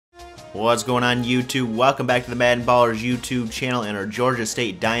What's going on YouTube? Welcome back to the MaddenBallerz YouTube channel and our Georgia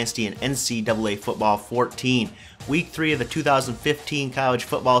State Dynasty and NCAA Football 14. Week 3 of the 2015 college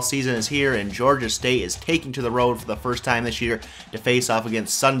football season is here, and Georgia State is taking to the road for the first time this year to face off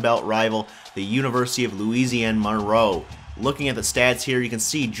against Sun Belt rival, the University of Louisiana Monroe. Looking at the stats here, you can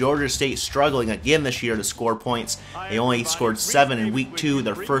see Georgia State struggling again this year to score points. They only scored 7 in Week 2,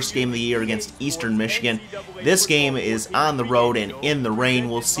 their first game of the year against Eastern Michigan. This game is on the road and in the rain.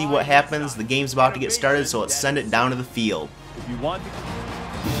 We'll see what happens. The game's about to get started, so let's send it down to the field. If you want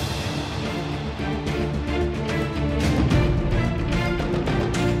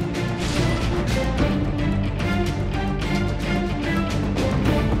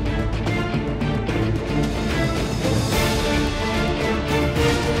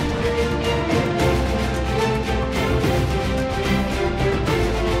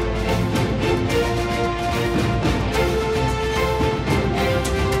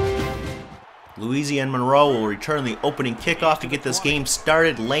Louisiana Monroe will return the opening kickoff to get this game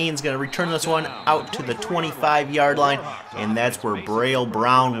started. Lane's going to return this one out to the 25-yard line, and that's where Braille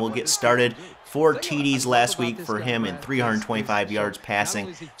Brown will get started. 4 TDs last week for him and 325 yards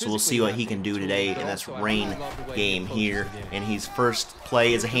passing, so we'll see what he can do today in this rain game here. And his first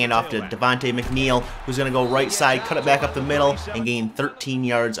play is a handoff to Devontae McNeil, who's going to go right side, cut it back up the middle, and gain 13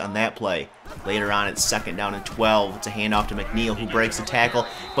 yards on that play. Later on, it's 2nd down and 12. It's a handoff to McNeil, who breaks the tackle,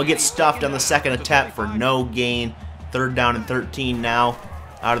 but gets stuffed on the second attempt for no gain. 3rd down and 13 now.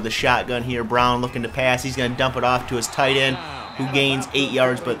 Out of the shotgun here, Brown looking to pass. He's going to dump it off to his tight end, who gains 8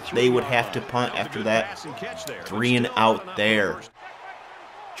 yards, but they would have to punt after that. 3 and out there.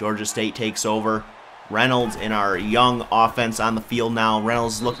 Georgia State takes over. Reynolds in our young offense on the field now.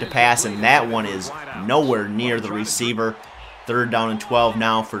 Reynolds look to pass, and that one is nowhere near the receiver. 3rd down and 12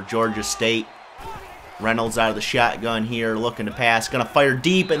 now for Georgia State. Reynolds out of the shotgun here, looking to pass. Going to fire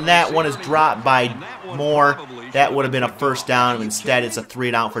deep, and that one is dropped by Moore. That would have been a 1st down. Instead, it's a 3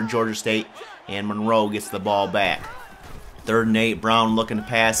 and out for Georgia State, and Monroe gets the ball back. 3rd and 8. Brown looking to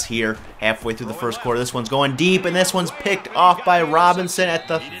pass here halfway through the first quarter. This one's going deep, and this one's picked off by Robinson at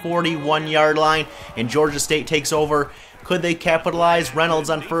the 41-yard line, and Georgia State takes over. Could they capitalize? Reynolds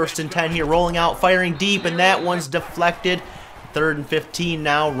on 1st and 10 here, rolling out, firing deep, and that one's deflected. 3rd and 15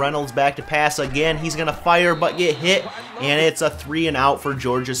 now. Reynolds back to pass again. He's going to fire but get hit, and it's a 3 and out for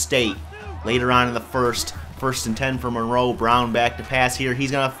Georgia State. Later on in the 1st and 10 for Monroe. Brown back to pass here.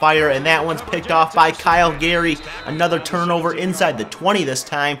 He's going to fire, and that one's picked off by Kyle Gary. Another turnover inside the 20 this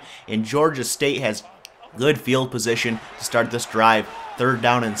time, and Georgia State has good field position to start this drive. 3rd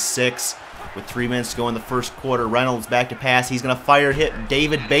down and 6. With 3 minutes to go in the first quarter, Reynolds back to pass. He's going to fire, hit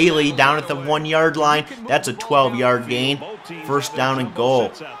David Bailey down at the 1-yard line. That's a 12-yard gain. 1st down and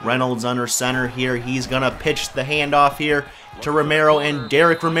goal. Reynolds under center here. He's going to pitch the handoff here to Romero, and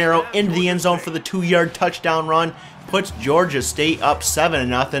Derek Romero into the end zone for the 2-yard touchdown run. Puts Georgia State up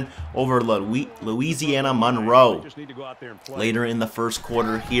 7-0 over Louisiana Monroe. Later in the first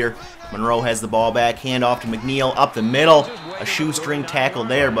quarter here, Monroe has the ball back, handoff to McNeil up the middle. A shoestring tackle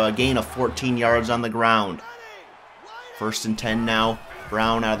there, but a gain of 14 yards on the ground. 1st and 10 now.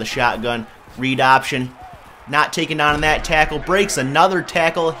 Brown out of the shotgun. Read option. Not taken down on that tackle. Breaks another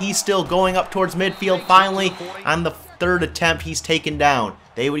tackle. He's still going up towards midfield. Finally, on the 3rd attempt, he's taken down.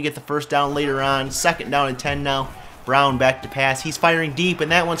 They would get the 1st down later on. 2nd down and 10 now. Brown back to pass. He's firing deep,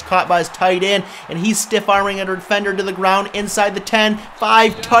 and that one's caught by his tight end, and he's stiff-arming a defender to the ground inside the 10.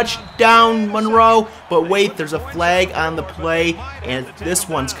 5, touchdown Monroe. But wait, there's a flag on the play, and this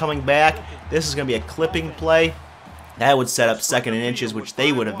one's coming back. This is going to be a clipping play. That would set up 2nd and inches, which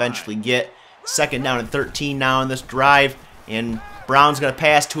they would eventually get. 2nd down and 13 now in this drive, and Brown's going to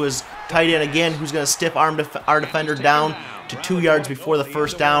pass to his tight end again, who's going to stiff-arm our defender down to 2 yards before the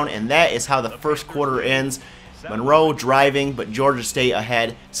 1st down, and that is how the first quarter ends. Monroe driving, but Georgia State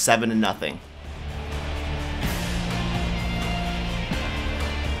ahead 7-0.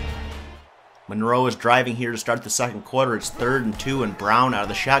 Monroe is driving here to start the second quarter. It's 3rd and 2, and Brown out of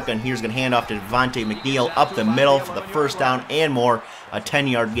the shotgun here is going to hand off to Devontae McNeil up the middle for the 1st down and more. A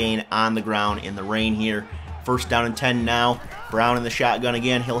 10-yard gain on the ground in the rain here. 1st down and 10 now. Brown in the shotgun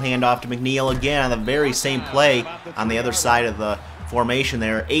again. He'll hand off to McNeil again on the very same play on the other side of the formation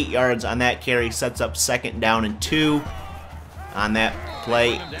there. 8 yards on that carry, sets up 2nd down and 2. On that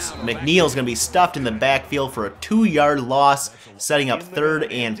play, McNeil's going to be stuffed in the backfield for a 2-yard loss, setting up 3rd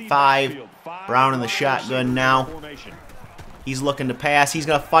and 5. Brown in the shotgun now. He's looking to pass. He's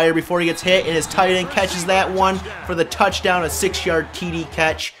going to fire before he gets hit, and his tight end catches that one for the touchdown, a 6-yard TD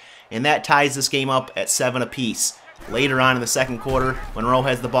catch, and that ties this game up at 7 apiece. Later on in the second quarter, Monroe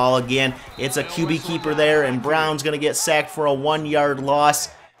has the ball again. It's a QB keeper there, and Brown's going to get sacked for a 1-yard loss.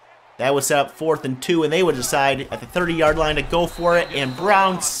 That would set up 4th and 2, and they would decide at the 30-yard line to go for it, and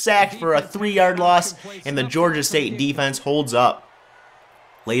Brown sacked for a 3-yard loss, and the Georgia State defense holds up.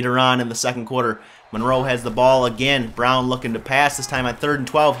 Later on in the second quarter, Monroe has the ball again. Brown looking to pass, this time on 3rd and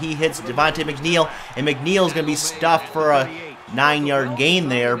 12. He hits Devontae McNeil, and McNeil's going to be stuffed for a 9-yard gain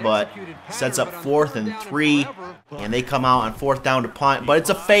there, but sets up 4th and 3, and they come out on 4th down to punt, but it's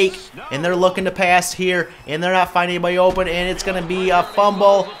a fake, and they're looking to pass here, and they're not finding anybody open, and it's going to be a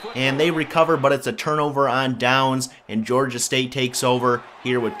fumble, and they recover, but it's a turnover on downs, and Georgia State takes over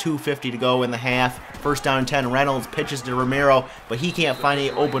here with 2:50 to go in the half. 1st down and 10, Reynolds pitches to Romero, but he can't find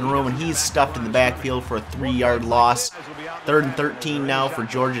any open room, and he's stuffed in the backfield for a 3-yard loss. 3rd and 13 now for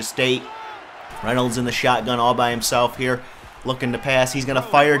Georgia State. Reynolds in the shotgun all by himself here, looking to pass. He's going to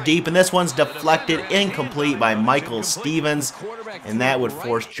fire deep, and this one's deflected, incomplete by Michael Stevens, and that would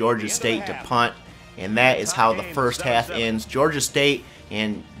force Georgia State to punt, and that is how the first half ends. Georgia State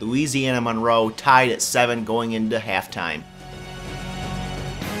and Louisiana Monroe tied at 7 going into halftime.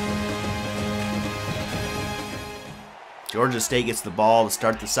 Georgia State gets the ball to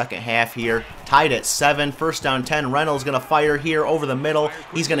start the second half here. Tied at 7, 1st down 10. Reynolds going to fire here over the middle.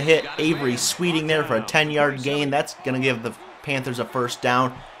 He's going to hit Avery Sweeting there for a 10-yard gain. That's going to give the Panthers a 1st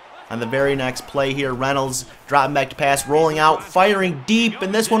down. On the very next play here, Reynolds dropping back to pass, rolling out, firing deep,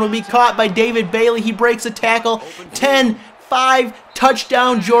 and this one will be caught by David Bailey. He breaks a tackle. 10-5,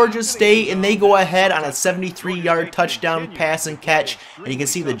 touchdown Georgia State, and they go ahead on a 73-yard touchdown pass and catch. And you can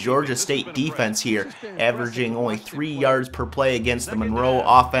see the Georgia State defense here, averaging only 3 yards per play against the Monroe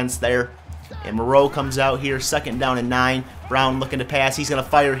offense there. And Monroe comes out here, 2nd down and 9. Brown looking to pass. He's going to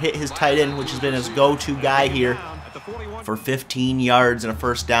fire, hit his tight end, which has been his go-to guy here, for 15 yards and a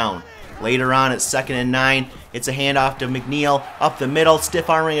 1st down. Later on, it's 2nd and 9. It's a handoff to McNeil up the middle, stiff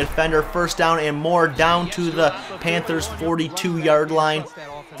arming a defender, 1st down and more, down to the Panthers' 42-yard line.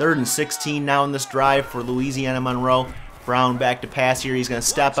 3rd and 16 now in this drive for Louisiana Monroe. Brown back to pass here. He's going to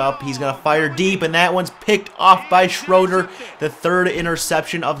step up. He's going to fire deep, and that one's picked off by Schroeder. The 3rd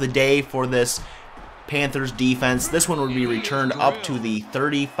interception of the day for this Panthers defense. This one would be returned up to the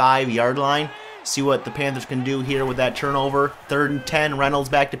 35-yard line. See what the Panthers can do here with that turnover. 3rd and 10, Reynolds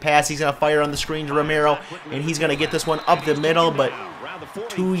back to pass. He's going to fire on the screen to Romero, and he's going to get this one up the middle, but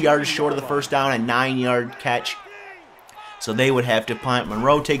 2 yards short of the 1st down, a 9-yard catch. So they would have to punt.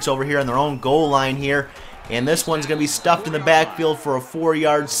 Monroe takes over here on their own goal line here, and this one's going to be stuffed in the backfield for a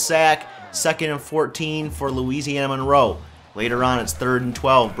 4-yard sack. 2nd and 14 for Louisiana Monroe. Later on, it's 3rd and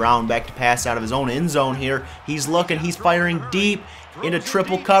 12. Brown back to pass out of his own end zone here. He's looking, he's firing deep into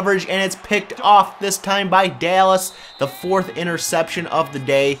triple coverage, and it's picked off this time by Dallas. The 4th interception of the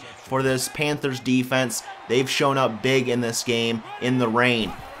day for this Panthers defense. They've shown up big in this game in the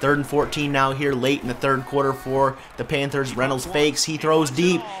rain. 3rd and 14 now here late in the 3rd quarter for the Panthers. Reynolds fakes, he throws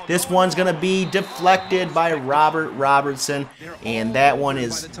deep. This one's going to be deflected by Robert Robertson, and that one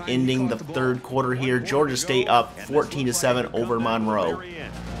is ending the 3rd quarter here. Georgia State up 14-7 over Monroe.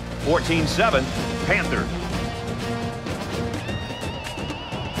 14-7, Panthers.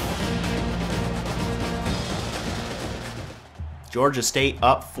 Georgia State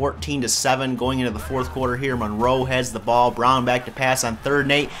up 14-7 going into the 4th quarter here. Monroe has the ball. Brown back to pass on 3rd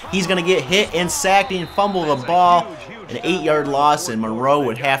and 8. He's going to get hit and sacked and fumble the ball. An 8-yard loss, and Monroe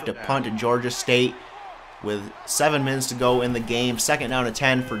would have to punt to Georgia State with 7 minutes to go in the game. 2nd down and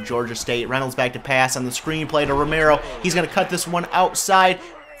 10 for Georgia State. Reynolds back to pass on the screen play to Romero. He's going to cut this one outside.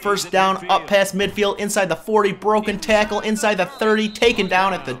 1st down, up past midfield, inside the 40, broken tackle, inside the 30, taken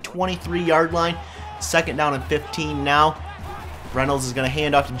down at the 23-yard line. 2nd down and 15 now. Reynolds is going to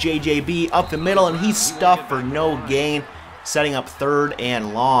hand off to JJB up the middle, and he's stuffed for no gain, setting up 3rd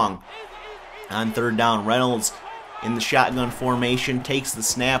and long. On 3rd down, Reynolds in the shotgun formation takes the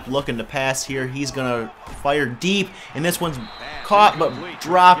snap, looking to pass here. He's going to fire deep, and this one's caught but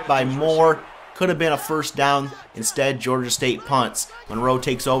dropped by Moore. Could have been a 1st down. Instead, Georgia State punts. Monroe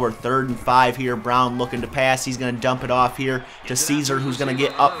takes over, 3rd and 5 here. Brown looking to pass. He's going to dump it off here to Caesar, who's going to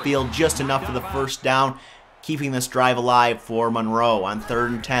get upfield just enough for the 1st down, keeping this drive alive for Monroe. On 3rd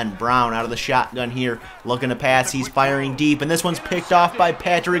and 10, Brown out of the shotgun here, looking to pass. He's firing deep, and this one's picked off by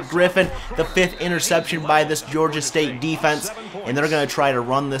Patrick Griffin, the 5th interception by this Georgia State defense, and they're going to try to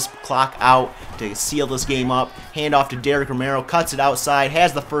run this clock out to seal this game up. Hand off to Derek Romero, cuts it outside,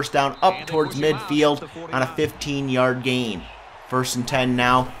 has the 1st down up towards midfield on a 15-yard gain. 1st and 10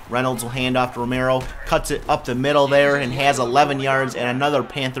 now. Reynolds will hand off to Romero, cuts it up the middle there, and has 11 yards and another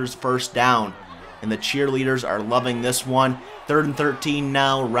Panthers 1st down. And the cheerleaders are loving this one. 3rd and 13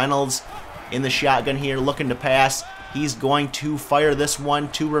 now. Reynolds in the shotgun here, looking to pass. He's going to fire this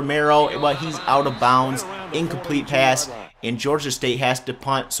one to Romero, but he's out of bounds. Incomplete pass, and Georgia State has to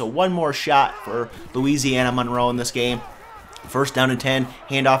punt. So one more shot for Louisiana Monroe in this game. First down and 10,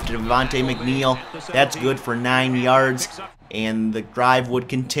 handoff to Devontae McNeil. That's good for 9 yards, and the drive would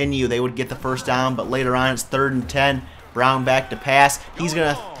continue. They would get the first down, but later on it's 3rd and 10. Brown back to pass. He's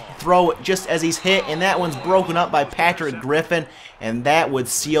going to throw it just as he's hit, and that one's broken up by Patrick Griffin, and that would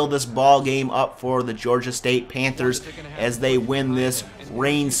seal this ball game up for the Georgia State Panthers as they win this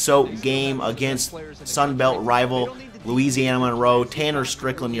rain-soaked game against Sunbelt rival Louisiana Monroe. Tanner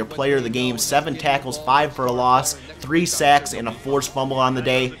Strickland, your player of the game, 7 tackles, 5 for a loss, 3 sacks, and a forced fumble on the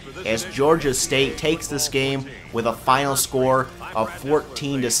day, as Georgia State takes this game with a final score of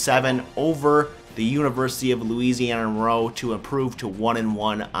 14-7 over the University of Louisiana Monroe to improve to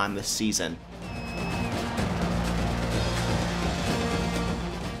 1-1 on the season.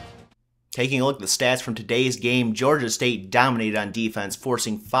 Taking a look at the stats from today's game, Georgia State dominated on defense,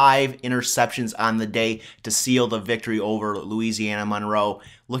 forcing 5 interceptions on the day to seal the victory over Louisiana Monroe.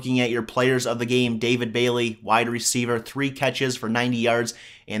 Looking at your players of the game, David Bailey, wide receiver, 3 catches for 90 yards,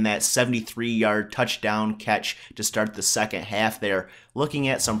 and that 73-yard touchdown catch to start the second half there. Looking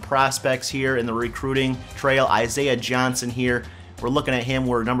at some prospects here in the recruiting trail, Isaiah Johnson here. We're looking at him.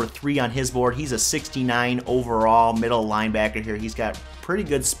 We're number 3 on his board. He's a 69 overall middle linebacker here. He's got pretty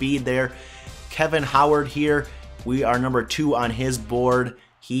good speed there. Kevin Howard here, we are number 2 on his board.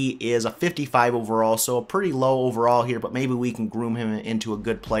 He is a 55 overall, so a pretty low overall here, but maybe we can groom him into a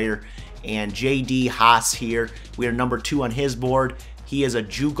good player. And J.D. Haas here, we are number 2 on his board. He is a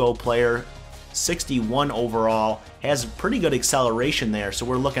JUCO player, 61 overall, has pretty good acceleration there, so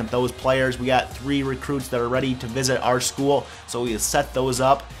we're looking at those players. We got 3 recruits that are ready to visit our school, so we set those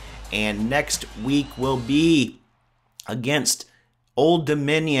up. And next week will be against Old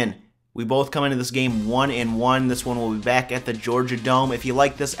Dominion. We both come into this game 1-1. This one will be back at the Georgia Dome. If you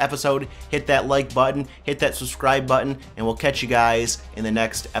like this episode, hit that like button, hit that subscribe button, and we'll catch you guys in the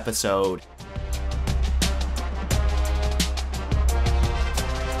next episode.